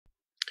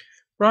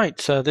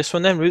Right, so this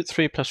one then, root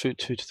 3 plus root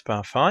 2 to the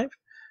power 5.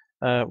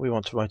 We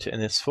want to write it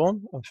in this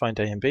form and find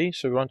a and b,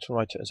 so we want to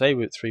write it as a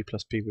root 3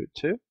 plus b root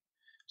 2.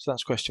 So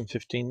that's question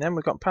 15 then.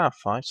 We've got power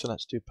 5, so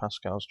let's do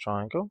Pascal's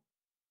triangle.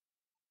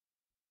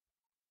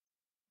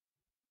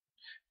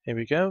 Here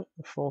we go,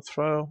 the fourth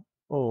row.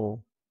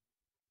 Oh.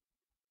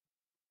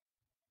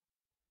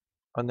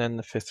 And then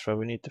the fifth row.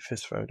 We need the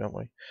fifth row, don't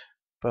we?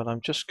 But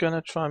I'm just going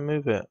to try and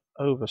move it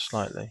over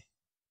slightly.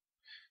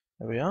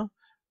 There we are.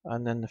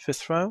 And then the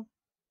fifth row.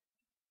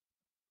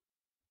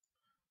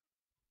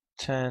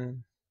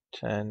 10,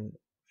 10,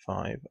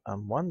 5,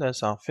 and 1.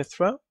 There's our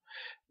fifth row.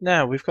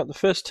 Now we've got the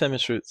first term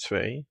is root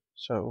 3,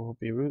 so it will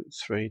be root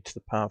 3 to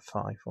the power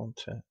 5,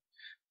 won't it?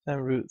 Then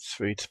root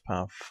 3 to the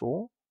power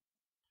 4,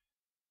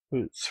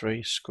 root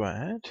 3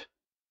 squared,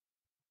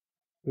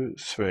 root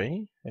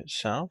 3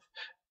 itself,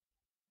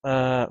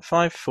 5,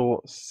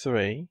 4,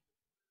 3,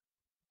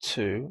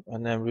 2,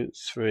 and then root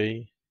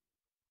 3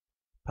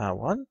 power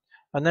 1.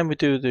 And then we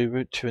do the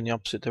root 2 in the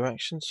opposite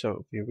direction, so it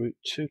will be root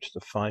 2 to the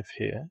 5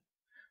 here.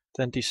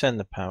 Then descend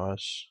the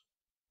powers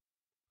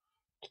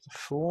to the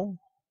 4,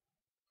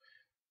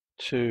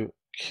 2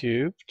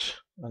 cubed,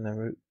 and then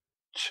root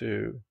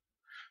 2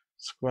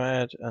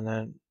 squared, and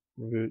then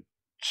root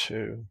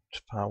 2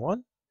 to power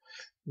 1.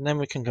 And then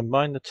we can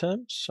combine the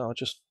terms, so I'll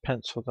just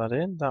pencil that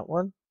in, that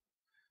one,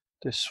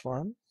 this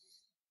one,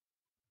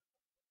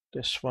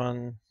 this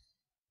one,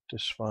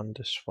 this one,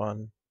 this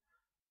one,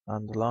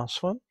 and the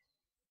last one.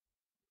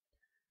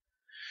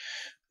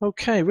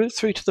 Okay, root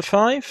 3 to the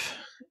 5,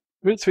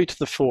 root 3 to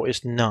the 4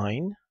 is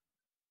 9,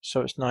 so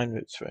it's 9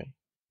 root 3.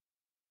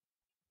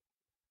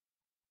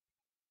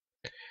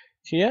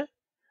 Here,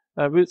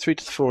 root 3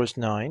 to the 4 is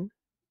 9,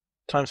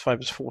 times 5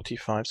 is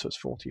 45, so it's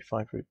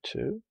 45 root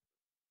 2.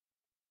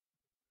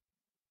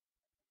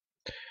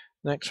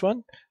 Next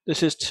one,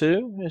 this is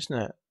 2,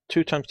 isn't it?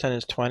 2 times 10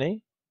 is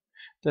 20.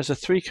 There's a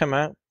 3 come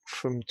out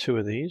from 2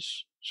 of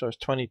these, so it's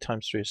 20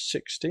 times 3 is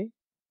 60.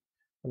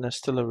 And there's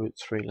still a root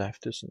 3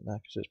 left, isn't there?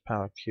 Because it's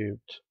power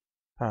cubed,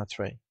 power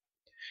 3.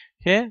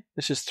 Here,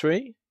 this is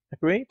 3,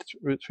 agreed?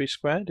 Root 3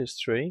 squared is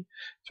 3.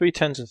 3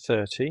 tens are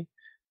 30.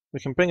 We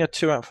can bring a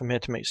 2 out from here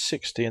to make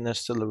 60, and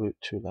there's still a root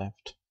 2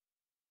 left.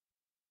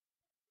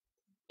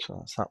 So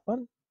that's that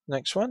one.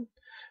 Next one.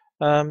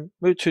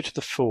 Root 2 to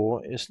the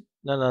 4 is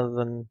none other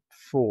than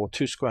 4,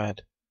 2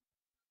 squared,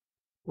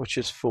 which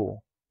is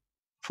 4.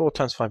 4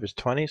 times 5 is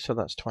 20, so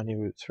that's 20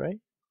 root 3.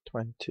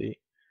 20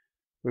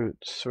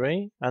 root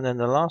 3. And then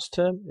the last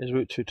term is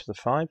root 2 to the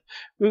 5.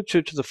 Root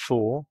 2 to the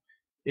 4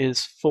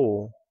 is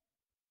 4,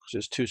 because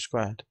it's 2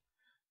 squared,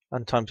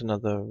 and times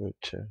another root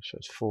 2, so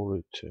it's 4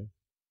 root 2.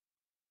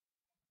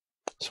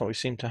 That's what we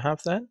seem to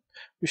have then.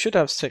 We should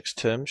have 6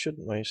 terms,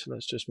 shouldn't we? So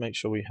let's just make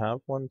sure we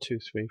have 1, 2,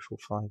 3, 4,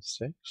 5,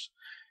 6.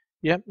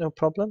 Yep, no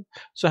problem.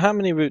 So how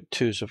many root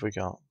 2's have we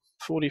got?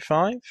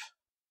 45,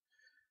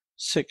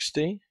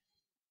 60,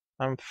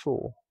 and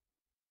 4.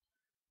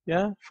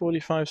 Yeah,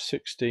 45,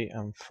 60,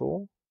 and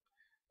 4.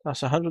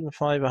 That's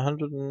 105,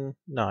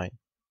 109.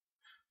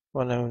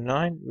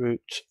 109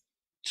 root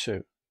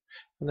 2.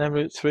 And then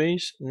root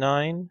 3's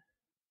 9.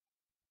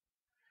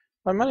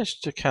 I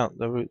managed to count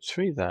the root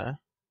 3 there,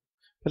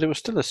 but it was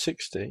still a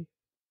 60.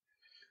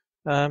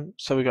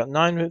 So we got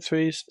 9 root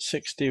 3's,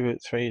 60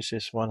 root 3's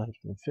is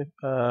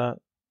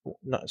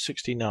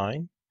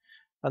 69,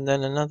 and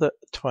then another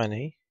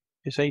 20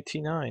 is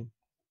 89.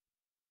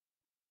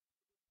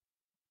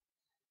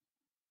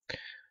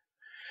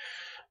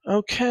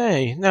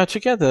 Okay, now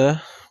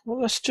together,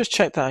 well, let's just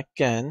check that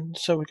again.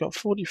 So we've got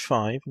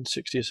 45 and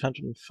 60 is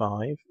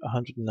 105,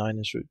 109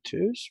 is root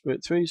 2's,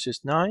 root 3's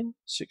is 9,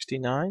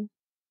 69,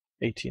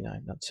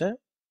 89, that's it.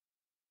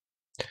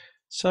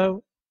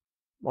 So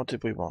what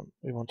did we want?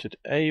 We wanted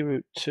a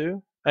root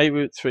 3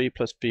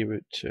 plus b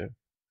root 2.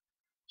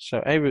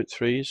 So a root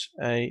 3's,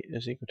 a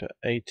is equal to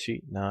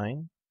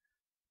 89,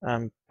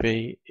 and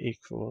b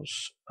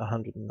equals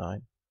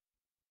 109.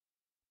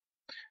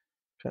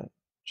 Okay,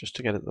 just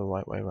to get it the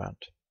right way around.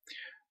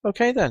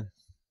 Okay then.